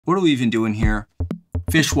What are we even doing here?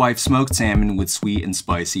 Fishwife smoked salmon with sweet and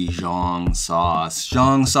spicy Zhong sauce.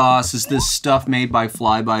 Zhong sauce is this stuff made by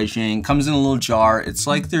Zhong. Comes in a little jar. It's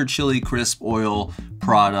like their chili crisp oil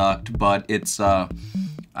product, but it's, I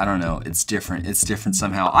don't know, it's different. It's different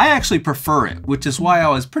somehow. I actually prefer it, which is why I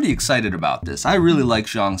was pretty excited about this. I really like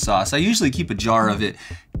Zhong sauce. I usually keep a jar of it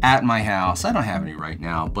at my house. I don't have any right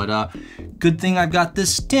now, but good thing I've got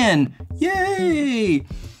this tin. Yay!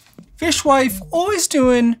 Fishwife always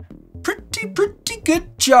doing pretty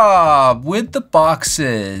good job with the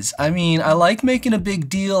boxes. I mean, I like making a big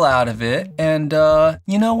deal out of it, and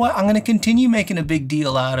you know what? I'm gonna continue making a big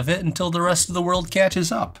deal out of it until the rest of the world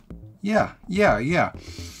catches up. Yeah.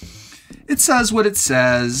 It says what it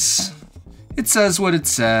says. It says what it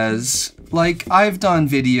says. Like, I've done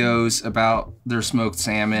videos about their smoked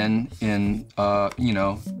salmon in, you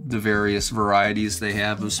know, the various varieties they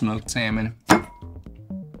have of smoked salmon.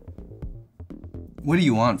 What do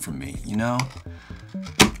you want from me, you know?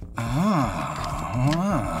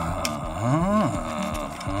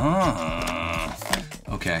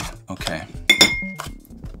 Okay.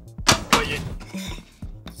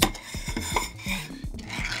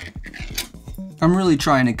 I'm really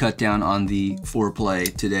trying to cut down on the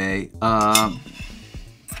foreplay today.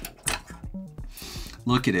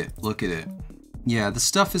 Look at it. Yeah, the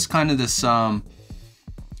stuff is kind of this,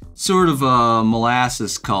 sort of a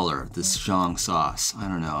molasses color, this Zhong sauce. I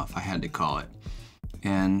don't know if I had to call it.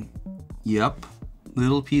 And, yep,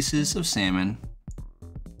 little pieces of salmon.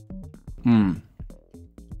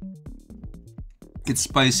 It's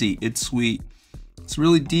spicy, it's sweet. It's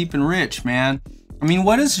really deep and rich, man. I mean,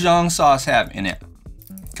 what does Zhong sauce have in it?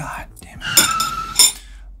 God damn it.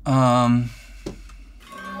 I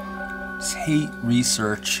just hate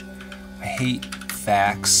research. I hate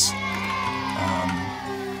facts.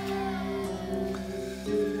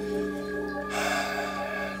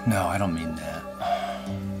 No, I don't mean that.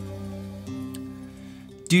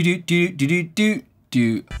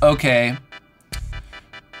 Okay.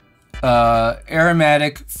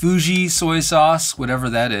 Aromatic Fuji soy sauce, whatever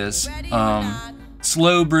that is.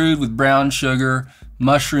 Slow brewed with brown sugar,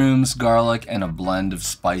 mushrooms, garlic, and a blend of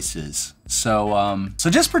spices. So, so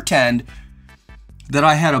just pretend that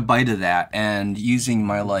I had a bite of that, and using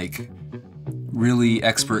my like really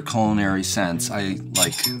expert culinary sense, I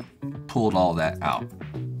like pulled all that out.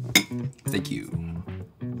 Thank you.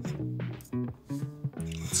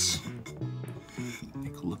 Let's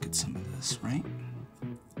take a look at some of this, right?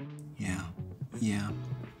 Yeah. You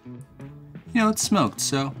know, it's smoked,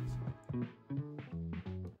 so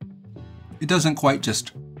it doesn't quite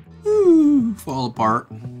just fall apart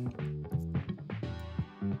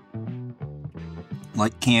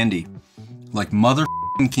like candy, like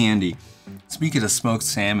mother-f***ing candy. Speaking of smoked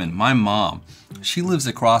salmon, my mom, she lives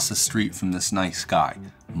across the street from this nice guy,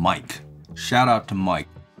 Mike. Shout out to Mike.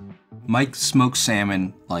 Mike smokes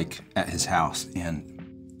salmon like at his house, and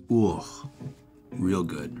ooh, real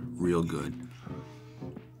good.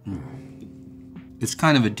 It's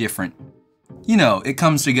kind of a different, you know, it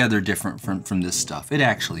comes together different from this stuff. It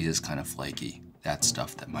actually is kind of flaky, that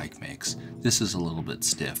stuff that Mike makes. This is a little bit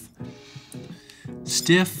stiff.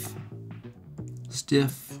 Stiff.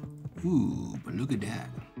 Ooh, but look at that.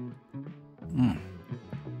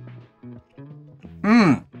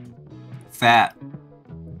 Fat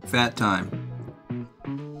time.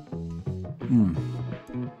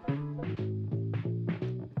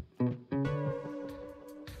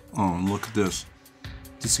 Oh, and look at this.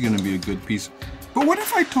 This is gonna be a good piece. But what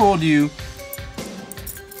if I told you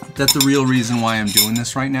that the real reason why I'm doing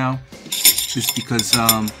this right now is because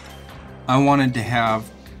I wanted to have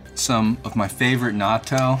some of my favorite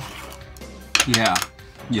natto.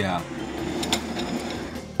 Yeah.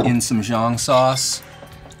 In some Zhong sauce.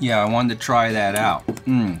 Yeah, I wanted to try that out.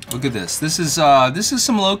 Look at this. This is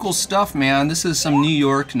some local stuff, man. This is some New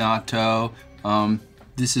York natto.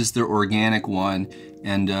 This is their organic one,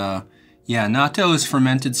 and yeah, natto is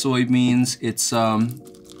fermented soybeans. It's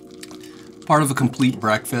part of a complete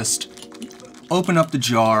breakfast. Open up the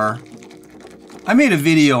jar. I made a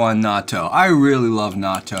video on natto. I really love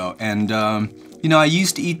natto, and you know, I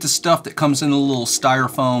used to eat the stuff that comes in a little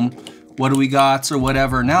styrofoam what do we got or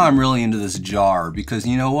whatever. Now I'm really into this jar because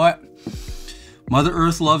you know what? Mother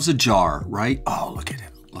Earth loves a jar, right? Oh, look at it.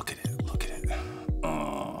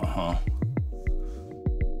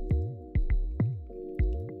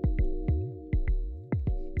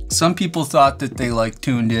 Some people thought that they like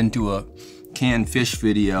tuned into a canned fish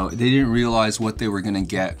video. They didn't realize what they were gonna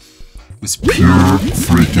get was pure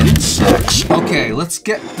freaking sex. Okay, let's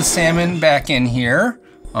get the salmon back in here.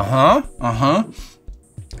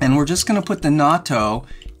 And we're just gonna put the natto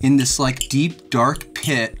in this like deep, dark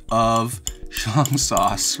pit of Zhong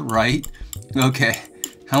sauce, right? Okay,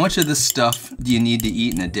 how much of this stuff do you need to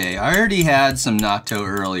eat in a day? I already had some natto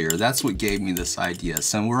earlier. That's what gave me this idea.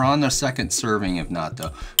 So we're on the second serving of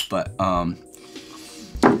natto, but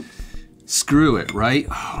screw it, right?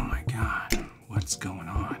 Oh my God, what's going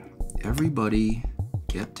on? Everybody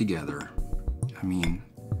get together. I mean,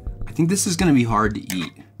 I think this is gonna be hard to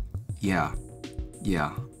eat. Yeah.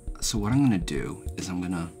 So what I'm gonna do is I'm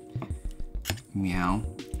gonna meow,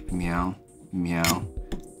 meow, meow,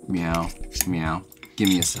 meow, meow. Give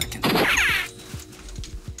me a second.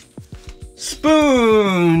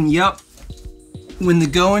 Spoon, yep. When the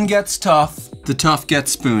going gets tough, the tough get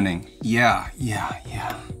spooning. Yeah.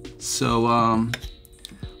 So, I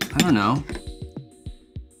don't know.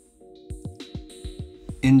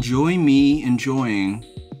 Enjoy me enjoying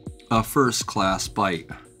a first class bite.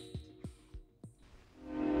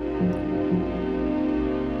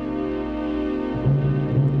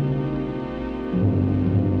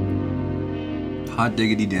 Hot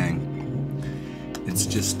diggity dang. It's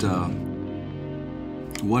just,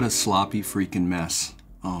 what a sloppy freaking mess.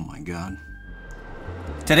 Oh my God.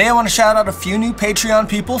 Today I want to shout out a few new Patreon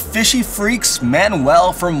people: Fishy Freaks,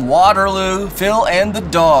 Manuel from Waterloo, Phil and the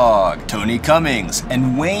Dog, Tony Cummings,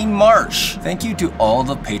 and Wayne Marsh. Thank you to all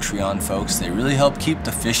the Patreon folks. They really help keep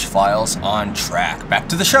the Fish Files on track. Back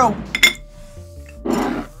to the show.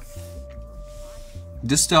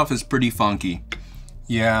 This stuff is pretty funky.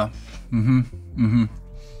 Yeah.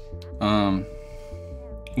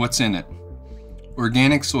 What's in it?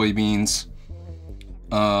 Organic soybeans,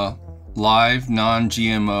 live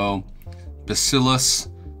non-GMO Bacillus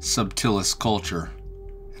subtilis culture.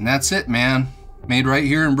 And that's it, man. Made right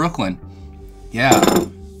here in Brooklyn. Yeah.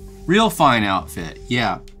 Real fine outfit.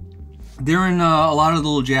 Yeah. They're in a lot of the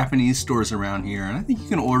little Japanese stores around here, and I think you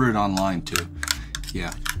can order it online too.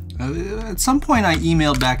 Yeah. At some point I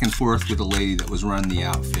emailed back and forth with a lady that was running the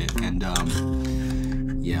outfit, and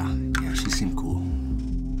yeah, she seemed cool.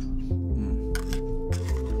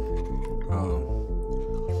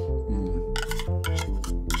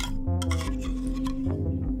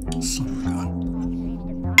 So good.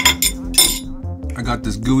 I got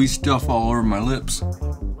this gooey stuff all over my lips.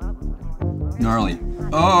 Gnarly.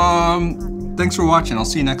 Thanks for watching. I'll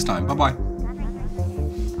see you next time. Bye-bye.